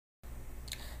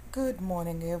Good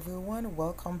morning, everyone.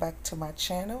 Welcome back to my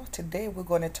channel. Today we're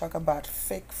going to talk about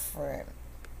fake friend.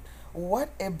 What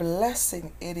a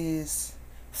blessing it is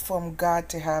from God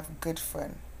to have good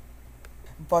friend.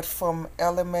 But from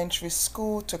elementary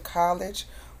school to college,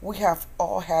 we have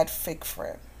all had fake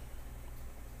friend.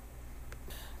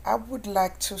 I would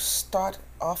like to start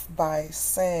off by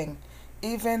saying,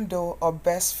 even though our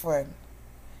best friend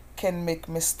can make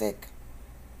mistake,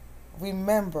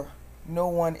 remember no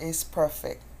one is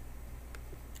perfect.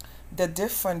 The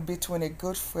difference between a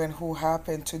good friend who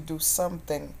happened to do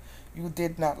something you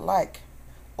did not like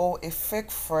or a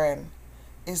fake friend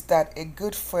is that a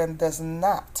good friend does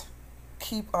not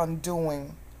keep on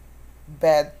doing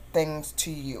bad things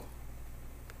to you.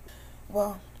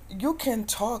 Well, you can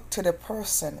talk to the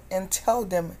person and tell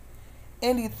them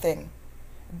anything.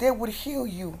 They would hear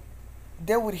you.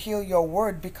 They would hear your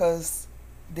word because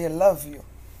they love you.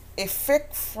 A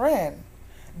fake friend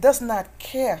does not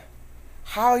care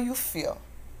how you feel,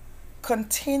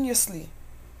 continuously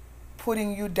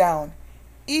putting you down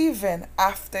even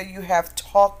after you have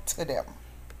talked to them.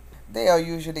 They are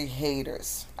usually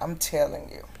haters, I'm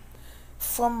telling you.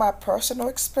 From my personal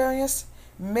experience,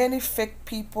 many fake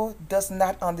people does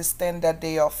not understand that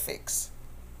they are fakes.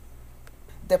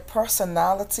 Their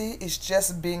personality is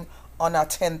just being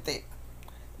unauthentic.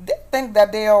 They think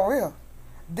that they are real.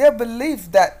 They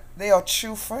believe that they are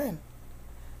true friends.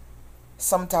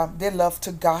 Sometimes they love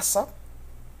to gossip,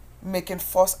 making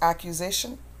false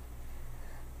accusation.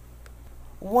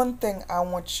 One thing I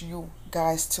want you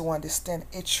guys to understand,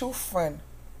 a true friend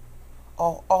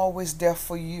are always there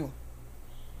for you.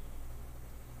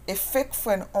 A fake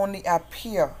friend only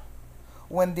appear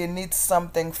when they need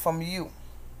something from you.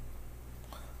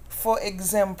 For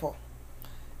example,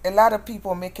 a lot of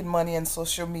people making money in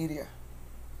social media.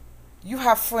 You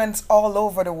have friends all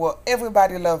over the world.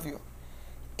 Everybody love you.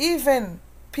 Even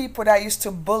people that used to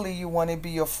bully you want to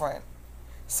be your friend.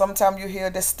 Sometimes you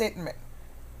hear the statement,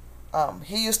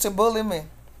 he used to bully me,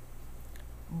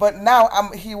 but now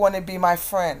he want to be my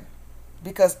friend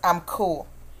because I'm cool.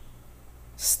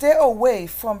 Stay away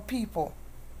from people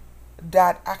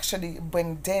that actually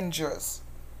bring dangers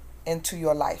into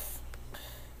your life.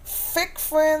 Fake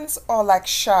friends are like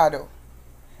shadow.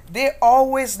 They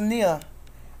always near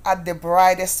at the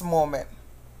brightest moment,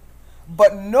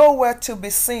 but nowhere to be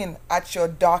seen at your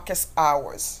darkest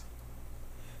hours.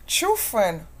 True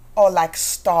friends are like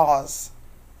stars.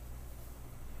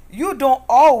 You don't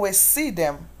always see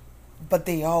them, but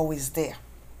they always there.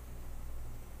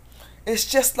 It's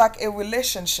just like a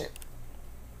relationship.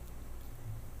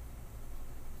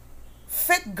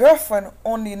 Fake girlfriend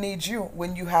only needs you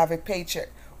when you have a paycheck,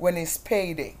 when it's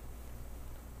payday.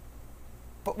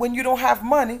 But when you don't have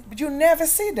money, you never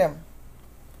see them.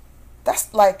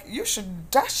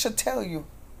 That should tell you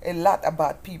a lot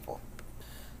about people.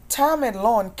 Time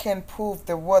alone can prove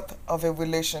the worth of a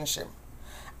relationship.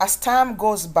 As time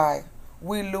goes by,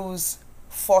 we lose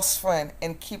false friend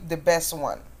and keep the best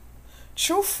one.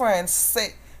 True friends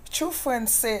say true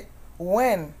friends say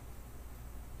when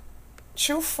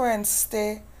true friends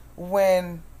stay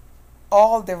when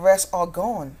all the rest are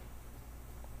gone.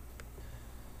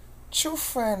 True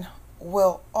friend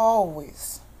will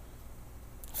always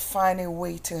find a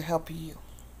way to help you.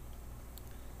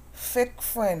 Fake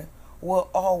friend will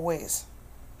always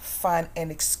find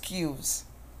an excuse.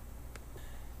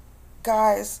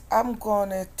 Guys, I'm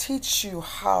gonna teach you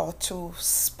how to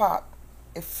spot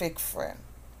a fake friend.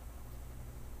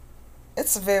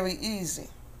 It's very easy.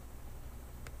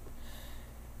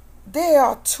 There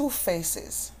are two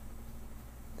faces.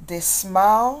 They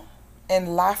smile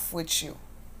and laugh with you,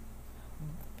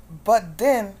 but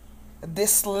then they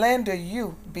slander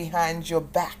you behind your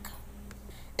back.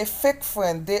 A fake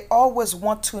friend, they always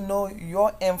want to know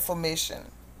your information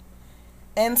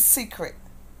and secret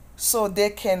so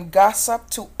they can gossip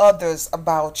to others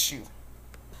about you.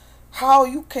 How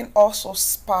you can also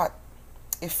spot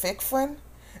a fake friend?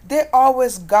 They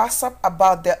always gossip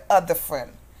about their other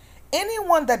friend.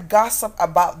 Anyone that gossip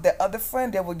about their other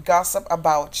friend, they would gossip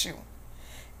about you.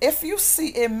 If you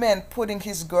see a man putting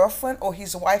his girlfriend or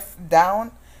his wife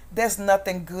down, there's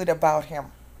nothing good about him.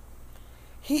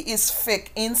 He is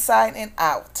fake inside and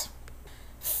out.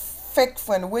 Fake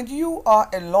friend, when you are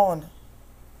alone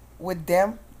with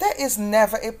them, there is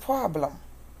never a problem.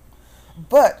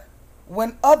 But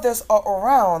when others are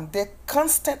around, they're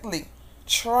constantly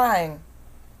trying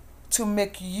to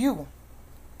make you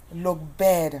look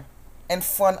bad in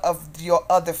front of your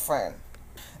other friend.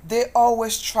 They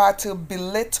always try to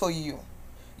belittle you,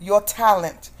 your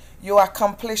talent, your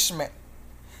accomplishment.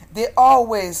 They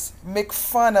always make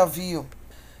fun of you.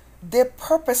 They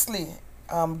purposely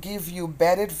give you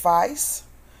bad advice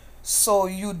so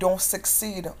you don't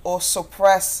succeed or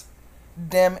suppress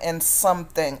them in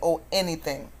something or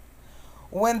anything.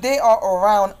 When they are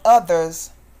around others,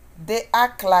 they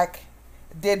act like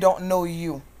they don't know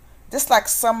you. Just like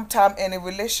sometime in a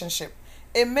relationship,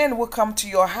 a man will come to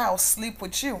your house, sleep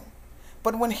with you,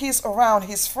 but when he's around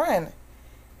his friend,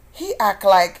 he act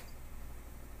like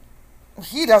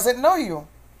he doesn't know you,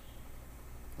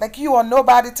 like you are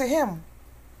nobody to him.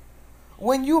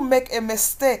 When you make a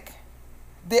mistake,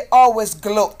 they always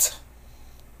gloat.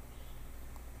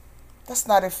 That's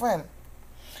not a friend.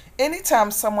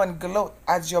 Anytime someone gloat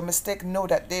at your mistake, know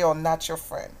that they are not your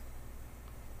friend.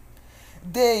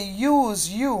 They use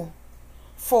you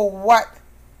for what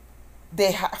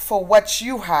for what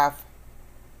you have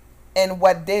and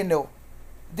what they know.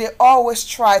 They always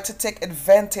try to take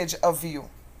advantage of you.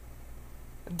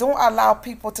 Don't allow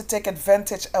people to take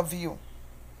advantage of you.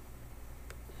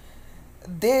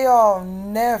 They are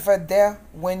never there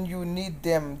when you need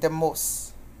them the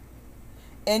most.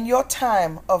 In your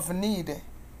time of need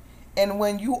and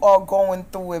when you are going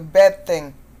through a bad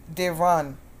thing, they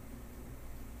run.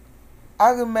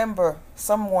 I remember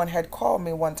someone had called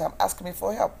me one time asking me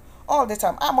for help. All the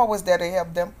time. I'm always there to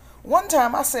help them. One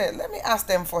time I said, let me ask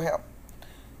them for help.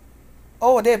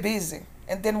 Oh, they're busy.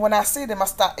 And then when I see them, I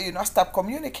stop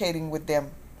communicating with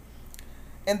them.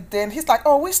 And then he's like,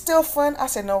 oh, we still friends? I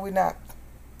said, no, we're not.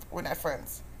 We're not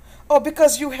friends. Oh,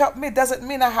 because you helped me doesn't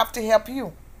mean I have to help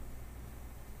you.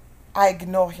 I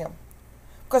ignore him.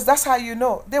 Because that's how you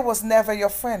know they was never your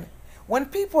friend. When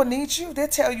people need you, they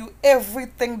tell you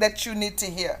everything that you need to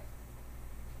hear.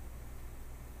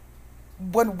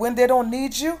 But when they don't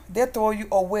need you, they throw you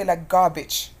away like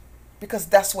garbage. Because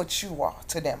that's what you are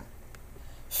to them.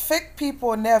 Fake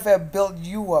people never build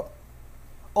you up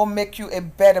or make you a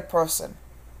better person.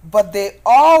 But they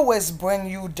always bring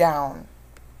you down.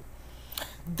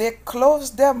 They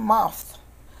close their mouth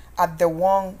at the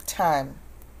wrong time.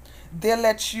 They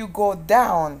let you go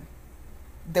down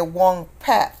the wrong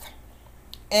path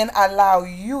and allow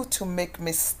you to make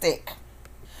mistake.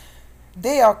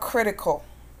 They are critical.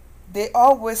 They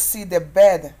always see the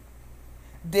bad.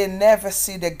 They never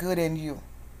see the good in you.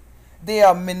 They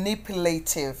are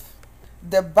manipulative.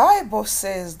 The Bible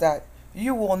says that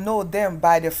you will know them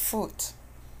by the fruit.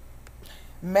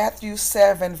 Matthew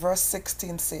 7 verse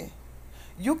 16 says,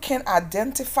 you can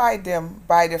identify them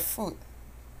by the fruit.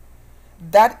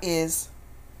 That is,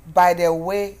 by the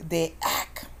way they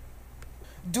act.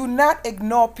 Do not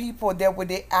ignore people the way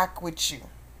they act with you.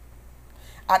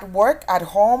 At work, at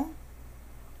home,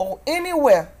 or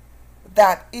anywhere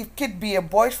that it could be a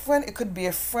boyfriend, it could be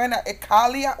a friend, a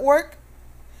colleague at work.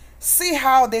 See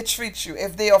how they treat you,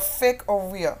 if they are fake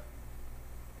or real.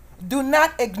 Do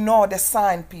not ignore the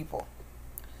sign, people.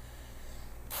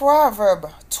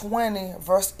 Proverb 20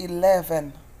 verse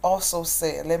 11 also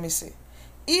say, let me see,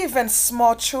 even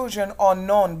small children are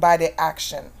known by their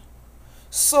action.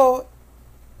 So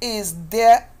is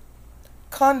their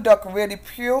conduct really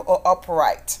pure or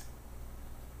upright?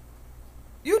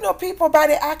 You know people by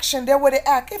their action, their way they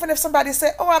act. Even if somebody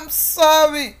say, oh, I'm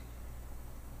sorry.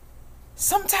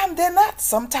 Sometimes they're not.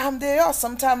 Sometimes they are.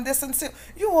 Sometimes they're sincere.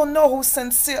 You will know who's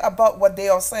sincere about what they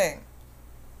are saying.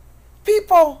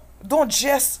 People don't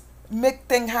just make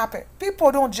things happen.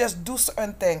 People don't just do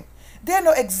certain things. They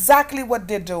know exactly what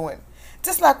they're doing.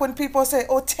 Just like when people say,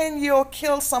 oh, 10-year-old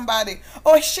killed somebody.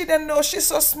 Oh, she didn't know. She's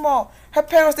so small. Her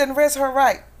parents didn't raise her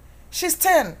right. She's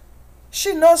 10.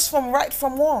 She knows from right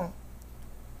from wrong.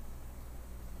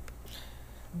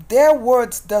 Their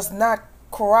words does not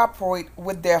cooperate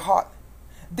with their heart.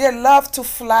 They love to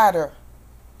flatter.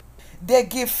 They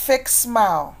give fake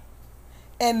smile.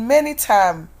 And many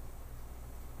times,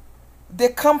 they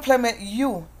compliment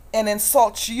you and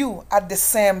insult you at the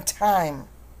same time.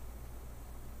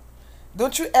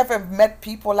 Don't you ever met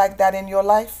people like that in your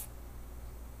life?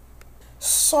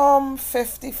 Psalm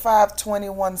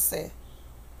 55:21 say,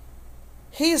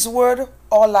 his word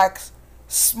are like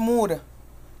smooth.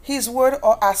 His word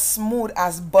are as smooth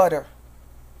as butter.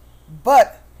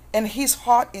 But in his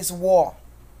heart is war.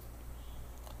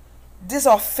 These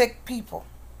are fake people.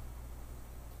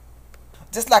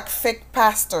 Just like fake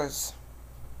pastors.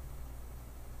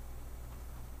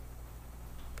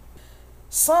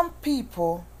 Some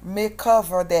people may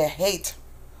cover their hate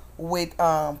with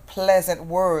pleasant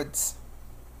words,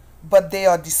 but they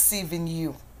are deceiving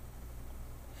you.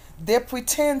 They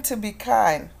pretend to be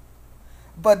kind,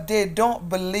 but they don't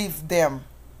believe them.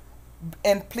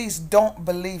 And please don't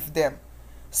believe them.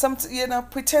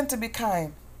 Pretend to be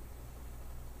kind.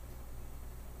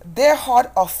 Their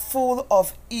heart are full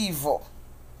of evil.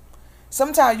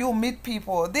 Sometimes you meet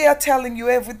people, they are telling you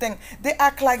everything. They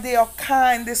act like they are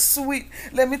kind, they're sweet.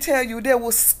 Let me tell you, they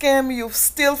will scam you,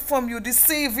 steal from you,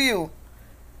 deceive you.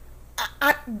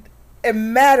 At a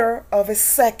matter of a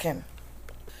second.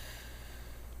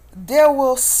 They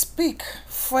will speak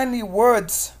friendly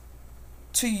words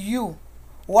to you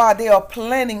while they are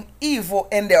planning evil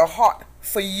in their heart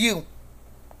for you.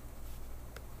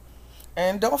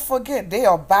 And don't forget, they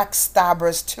are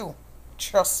backstabbers too.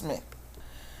 Trust me.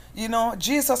 You know,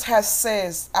 Jesus has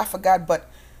says, I forgot, but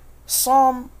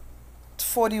Psalm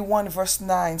 41 verse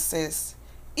 9 says,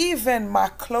 even my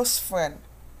close friend,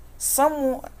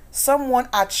 someone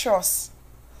I trust,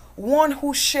 one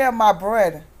who share my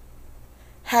bread,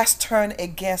 has turned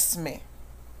against me.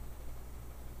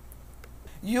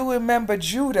 You remember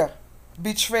Judah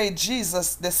betrayed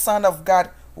Jesus, the Son of God,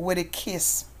 with a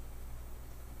kiss.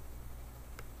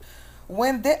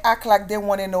 When they act like they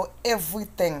want to know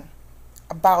everything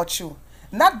about you,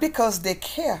 not because they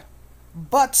care,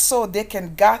 but so they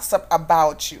can gossip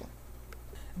about you.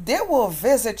 They will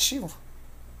visit you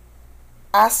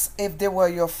as if they were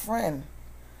your friend,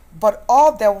 but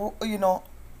all the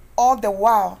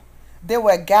while they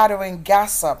were gathering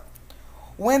gossip.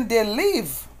 When they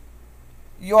leave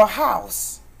your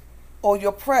house or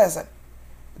your present,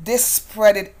 they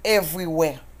spread it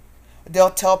everywhere.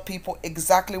 They'll tell people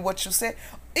exactly what you said,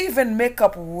 even make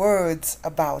up words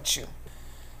about you.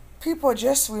 People,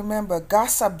 just remember,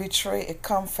 gossip betray a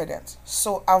confidence,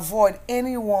 so avoid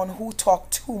anyone who talk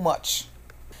too much.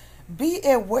 Be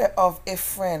aware of a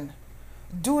friend.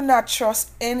 Do not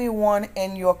trust anyone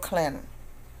in your clan,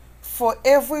 for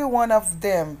every one of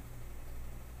them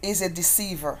is a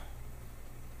deceiver,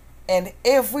 and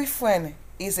every friend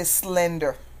is a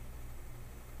slender.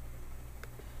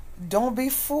 Don't be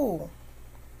fooled.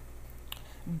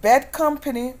 Bad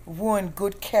company ruin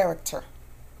good character.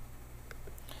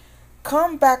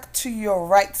 Come back to your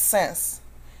right sense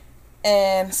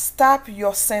and stop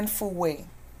your sinful way.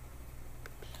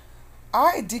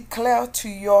 I declare to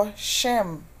your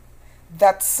shame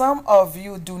that some of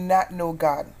you do not know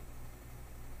God.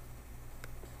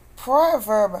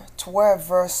 Proverb 12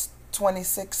 verse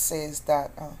 26 says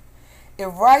that a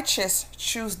righteous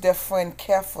choose their friend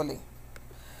carefully,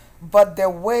 but the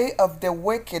way of the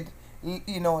wicked,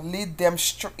 lead them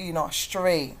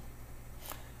stray.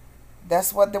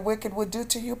 That's what the wicked would do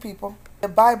to you, people. The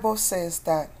Bible says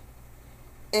that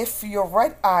if your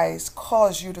right eyes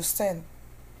cause you to sin,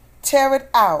 tear it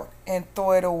out and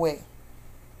throw it away.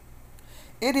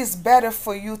 It is better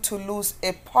for you to lose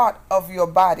a part of your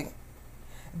body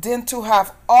than to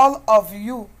have all of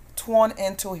you thrown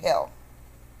into hell.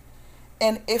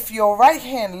 And if your right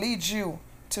hand leads you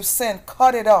to sin,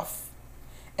 cut it off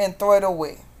and throw it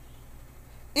away.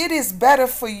 It is better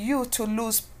for you to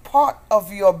lose part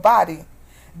of your body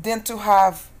than to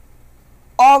have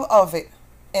all of it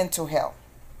into hell.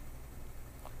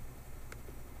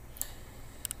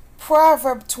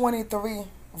 Proverb 23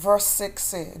 verse 6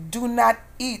 says, do not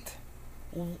eat,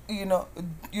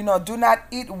 do not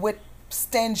eat with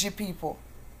stingy people.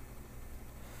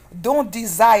 Don't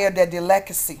desire their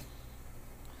delicacy.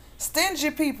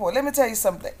 Stingy people, let me tell you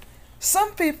something.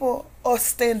 Some people are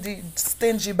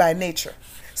stingy by nature.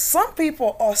 Some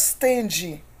people are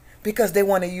stingy because they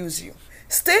want to use you.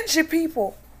 Stingy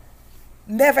people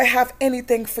never have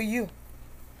anything for you.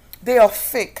 They are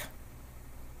fake.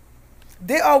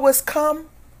 They always come,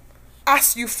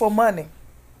 ask you for money.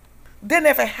 They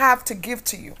never have to give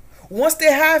to you. Once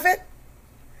they have it,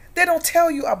 they don't tell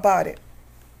you about it.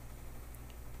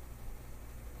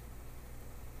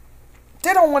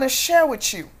 They don't want to share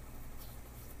with you.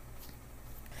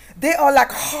 They are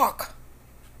like hawk,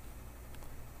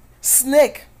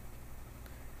 snake,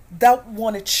 that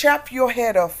want to chop your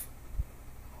head off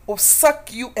or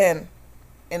suck you in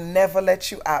and never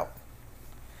let you out.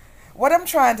 What I'm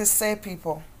trying to say,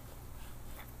 people,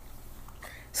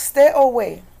 stay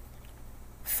away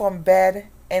from bad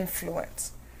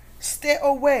influence. Stay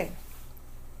away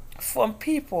from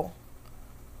people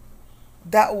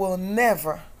that will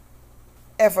never,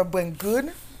 ever bring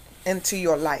good into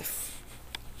your life.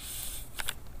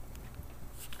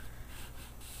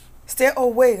 Stay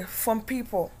away from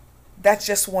people that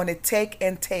just want to take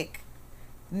and take,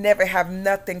 never have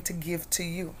nothing to give to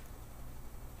you.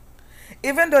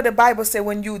 Even though the Bible says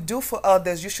when you do for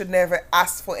others, you should never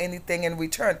ask for anything in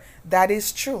return. That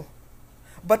is true.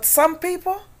 But some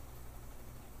people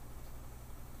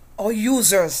are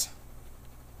users.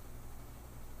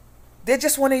 They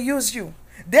just want to use you.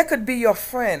 They could be your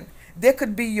friend. They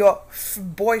could be your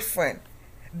boyfriend.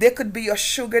 They could be your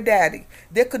sugar daddy.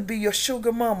 They could be your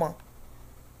sugar mama.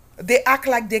 They act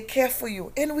like they care for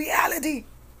you. In reality,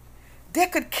 They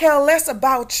could care less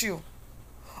about you.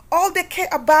 All they care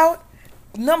about,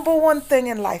 number one thing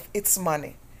in life, it's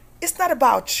money. It's not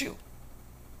about you.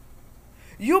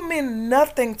 You mean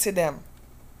nothing to them.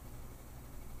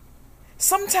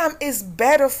 Sometimes it's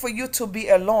better for you to be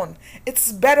alone.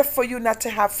 It's better for you not to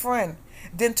have friends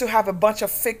than to have a bunch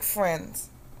of fake friends.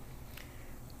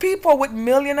 People with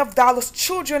millions of dollars,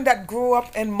 children that grew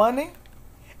up in money,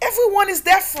 everyone is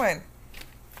their friend.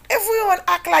 Everyone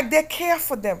act like they care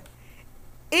for them.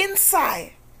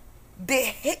 Inside, they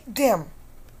hate them.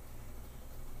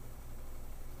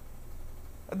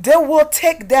 They will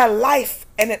take their life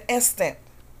in an instant.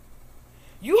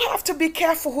 You have to be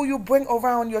careful who you bring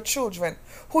around your children,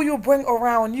 who you bring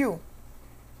around you.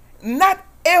 Not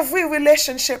every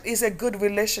relationship is a good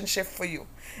relationship for you.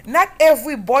 Not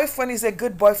every boyfriend is a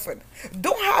good boyfriend.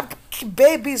 Don't have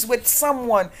babies with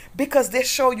someone because they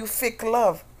show you fake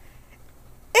love.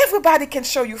 Everybody can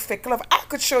show you fake love. I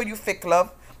could show you fake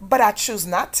love, but I choose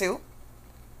not to.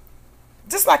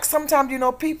 Just like sometimes,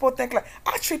 people think like,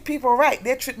 I treat people right.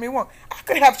 They treat me wrong. I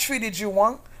could have treated you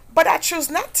wrong, but I choose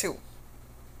not to.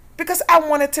 Because I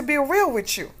wanted to be real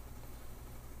with you.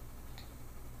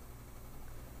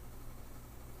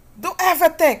 Don't ever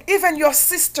think, even your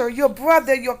sister, your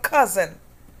brother, your cousin,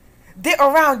 they're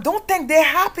around. Don't think they're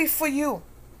happy for you.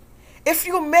 If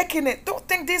you're making it, don't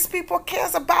think these people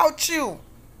cares about you.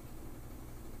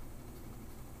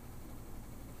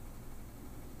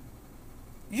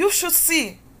 You should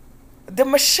see the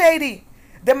machete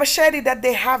that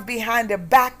they have behind their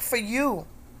back for you.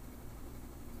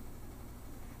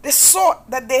 The sword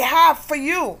that they have for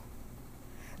you.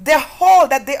 The hole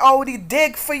that they already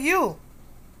dig for you.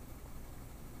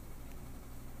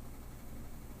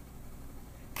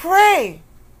 Pray.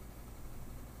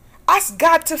 Ask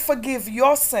God to forgive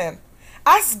your sin.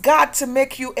 Ask God to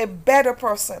make you a better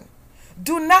person.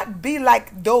 Do not be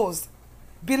like those.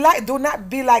 Do not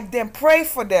be like them. Pray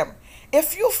for them.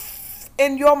 If you,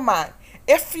 in your mind,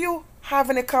 if you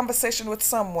having a conversation with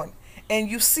someone and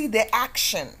you see their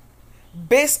action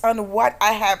based on what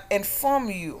I have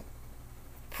informed you,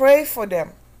 pray for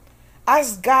them.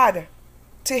 Ask God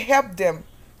to help them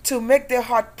to make their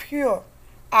heart pure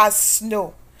as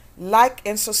snow. Like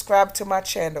and subscribe to my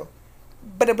channel.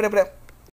 Blah, blah, blah.